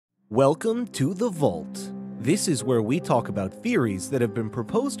Welcome to The Vault. This is where we talk about theories that have been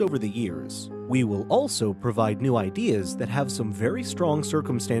proposed over the years. We will also provide new ideas that have some very strong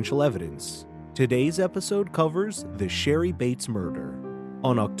circumstantial evidence. Today's episode covers the Sherry Bates murder.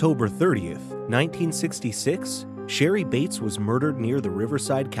 On October 30th, 1966, Sherry Bates was murdered near the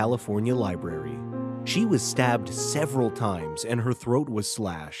Riverside, California library. She was stabbed several times and her throat was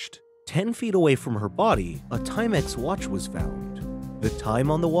slashed. 10 feet away from her body, a Timex watch was found. The time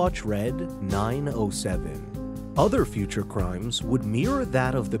on the watch read 9:07. Other future crimes would mirror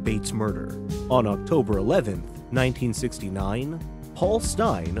that of the Bates murder. On October 11th, 1969, Paul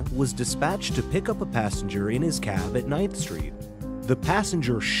Stine was dispatched to pick up a passenger in his cab at 9th Street. The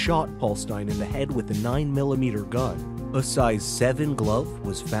passenger shot Paul Stine in the head with a 9mm gun. A size 7 glove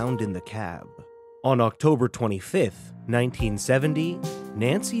was found in the cab. On October 25th, 1970,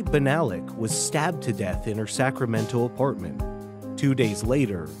 Nancy Bennallack was stabbed to death in her Sacramento apartment. 2 days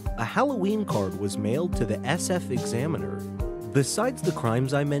later, a Halloween card was mailed to the SF Examiner. Besides the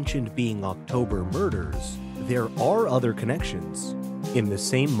crimes I mentioned being October murders, there are other connections. In the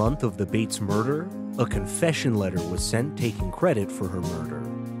same month of the Bates murder, a confession letter was sent taking credit for her murder.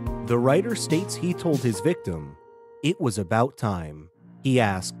 The writer states he told his victim, "It was about time." He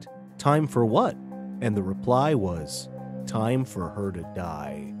asked, "Time for what?" And the reply was, "Time for her to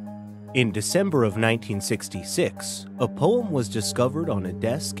die." In December of 1966, a poem was discovered on a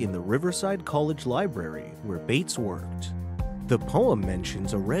desk in the Riverside College Library where Bates worked. The poem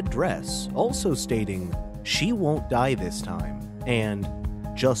mentions a red dress, also stating, "She won't die this time," and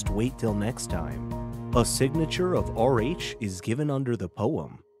 "Just wait till next time." A signature of RH is given under the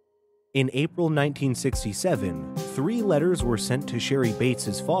poem. In April 1967, 3 letters were sent to Sherry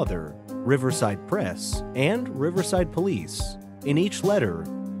Bates's father, Riverside Press, and Riverside Police. In each letter,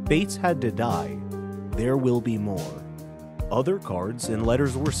 Bates had to die. There will be more. Other cards and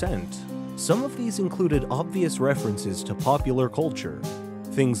letters were sent. Some of these included obvious references to popular culture,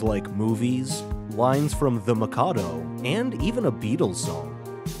 things like movies, lines from The Mikado, and even a Beatles song.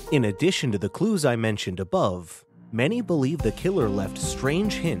 In addition to the clues I mentioned above, many believe the killer left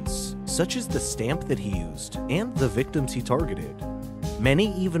strange hints, such as the stamp that he used and the victims he targeted.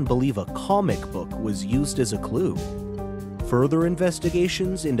 Many even believe a comic book was used as a clue. Further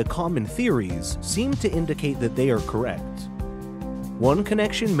investigations into common theories seem to indicate that they are correct. One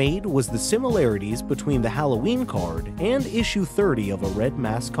connection made was the similarities between the Halloween card and issue 30 of a Red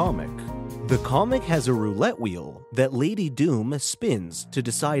Mask comic. The comic has a roulette wheel that Lady Doom spins to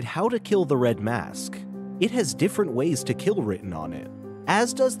decide how to kill the Red Mask. It has different ways to kill written on it,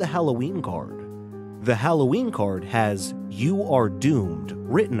 as does the Halloween card. The Halloween card has "You are doomed"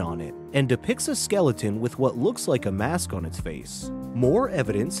 written on it and depicts a skeleton with what looks like a mask on its face. More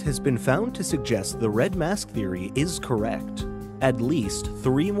evidence has been found to suggest the Red Mask theory is correct. At least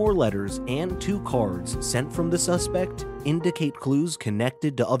 3 more letters and 2 cards sent from the suspect indicate clues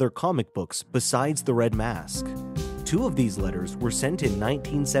connected to other comic books besides the Red Mask. 2 of these letters were sent in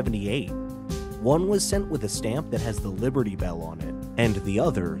 1978. One was sent with a stamp that has the Liberty Bell on it, and the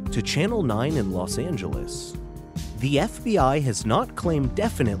other to Channel 9 in Los Angeles. The FBI has not claimed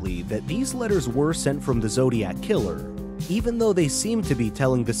definitely that these letters were sent from the Zodiac Killer. Even though they seem to be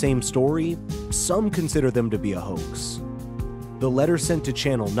telling the same story, some consider them to be a hoax. The letter sent to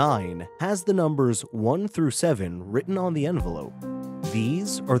Channel 9 has the numbers 1 through 7 written on the envelope.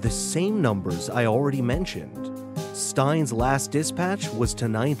 These are the same numbers I already mentioned. Stine's last dispatch was to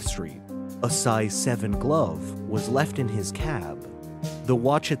 9th Street. A size 7 glove was left in his cab. The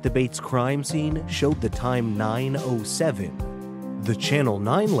watch at the Bates crime scene showed the time 9:07. The Channel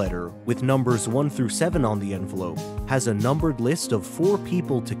 9 letter, with numbers 1 through 7 on the envelope, has a numbered list of 4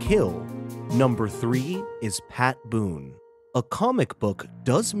 people to kill. Number 3 is Pat Boone. A comic book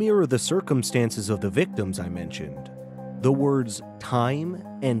does mirror the circumstances of the victims I mentioned. The words "time"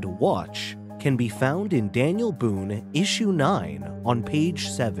 and "watch" can be found in Daniel Boone, issue 9, on page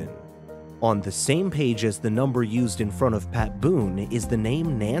 7. On the same page as the number used in front of Pat Boone is the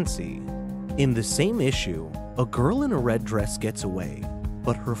name Nancy. In the same issue, a girl in a red dress gets away,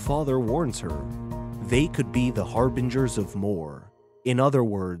 but her father warns her. They could be the harbingers of more. In other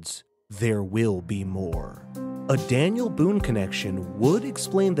words, there will be more. A Daniel Boone connection would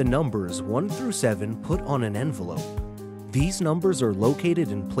explain the numbers 1 through 7 put on an envelope. These numbers are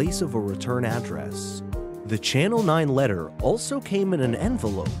located in place of a return address. The Channel 9 letter also came in an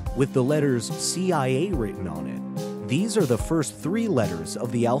envelope with the letters CIA written on it. These are the first 3 letters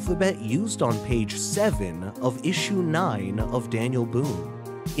of the alphabet used on page 7 of issue 9 of Daniel Boone.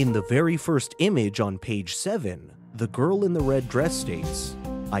 In the very first image on page 7, the girl in the red dress states,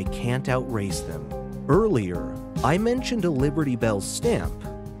 "I can't outrace them." Earlier, I mentioned a Liberty Bell stamp.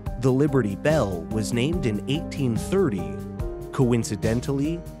 The Liberty Bell was named in 1830.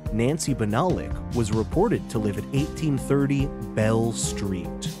 Coincidentally, Nancy Bennallack was reported to live at 1830 Bell Street.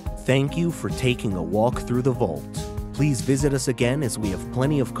 Thank you for taking a walk through the vault. Please visit us again as we have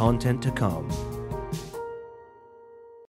plenty of content to come.